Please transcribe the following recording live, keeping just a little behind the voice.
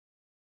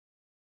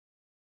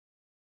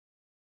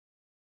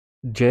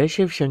जय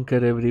शिव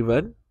शंकर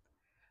एवरीवन।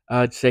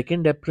 आज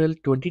 2 अप्रैल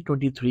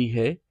 2023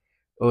 है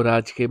और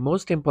आज के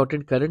मोस्ट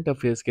इंपॉर्टेंट करंट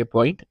अफेयर्स के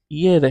पॉइंट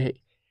ये रहे।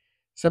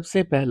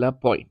 सबसे पहला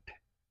point,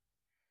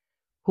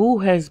 who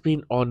has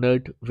been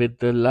honoured with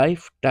the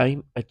life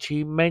time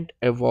achievement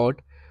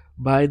award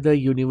by the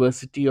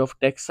university of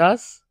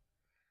Texas?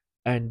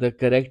 And the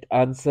correct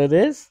answer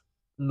is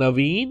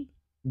Naveen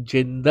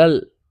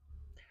Jindal.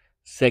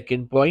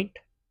 Second point,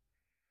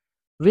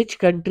 which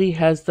country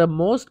has the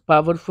most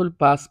powerful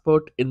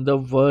passport in the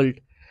world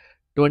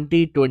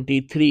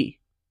 2023?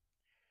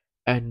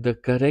 And the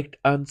correct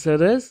answer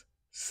is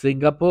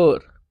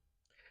Singapore.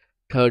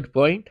 Third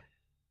point,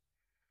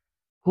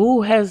 who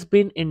has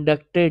been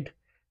inducted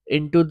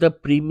into the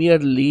Premier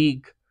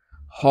League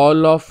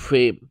Hall of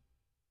Fame?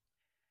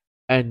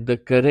 And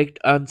the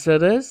correct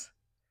answer is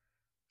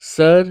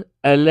Sir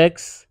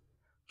Alex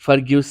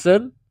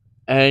Ferguson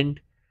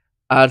and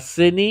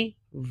Arsene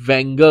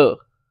Wenger.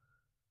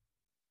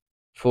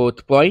 Fourth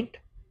point,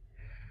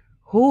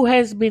 who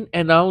has been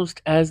announced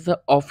as the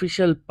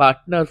official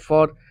partner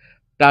for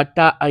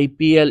Tata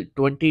IPL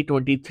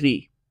 2023?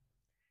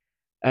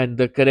 And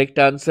the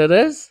correct answer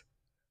is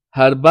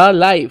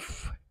Herbalife.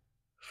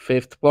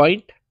 Fifth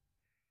point,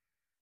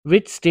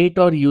 which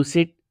state or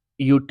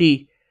UT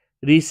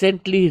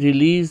recently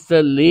released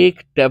the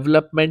Lake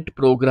Development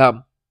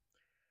Program?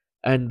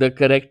 And the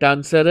correct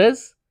answer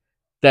is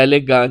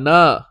Telangana.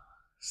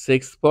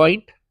 Sixth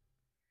point,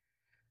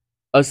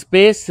 a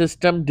space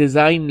system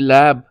design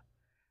lab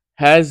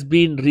has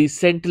been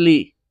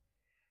recently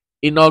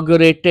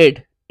inaugurated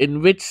in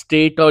which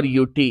state or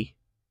UT?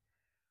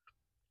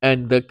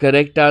 And the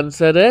correct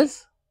answer is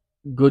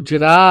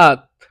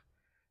Gujarat.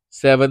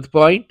 Seventh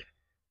point,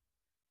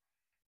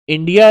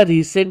 India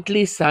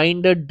recently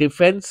signed a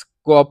defense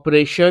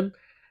cooperation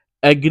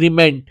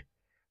agreement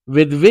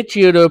with which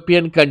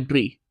European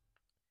country?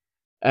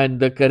 And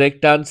the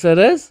correct answer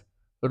is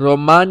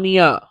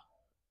Romania.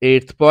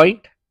 Eighth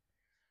point,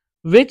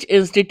 which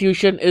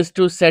institution is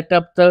to set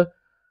up the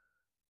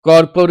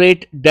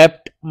Corporate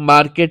Debt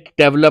Market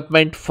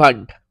Development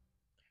Fund?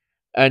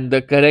 And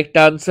the correct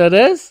answer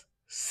is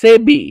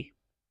SEBI.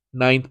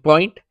 Ninth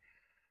point,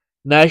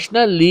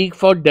 National League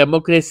for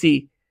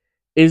Democracy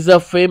is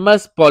a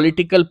famous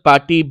political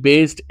party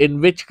based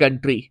in which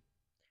country?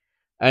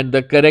 And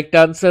the correct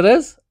answer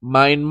is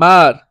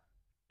Myanmar.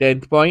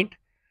 10th point,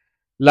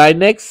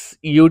 Linux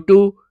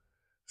U2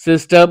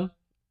 system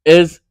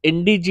is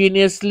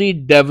indigenously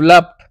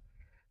developed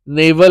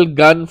naval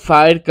gun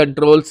fire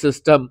control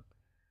system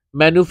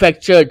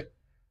manufactured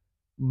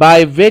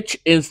by which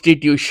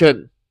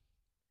institution?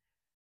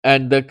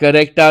 And the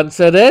correct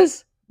answer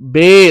is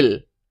BAIL.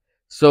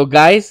 So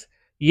guys,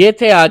 ये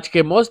थे आज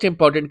के most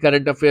important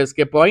current affairs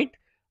के point.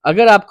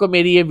 अगर आपको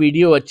मेरी ये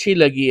video अच्छी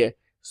लगी है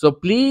so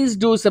please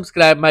do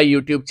subscribe my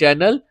YouTube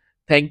channel.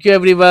 Thank you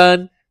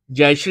everyone.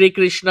 जय श्री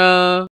कृष्णा।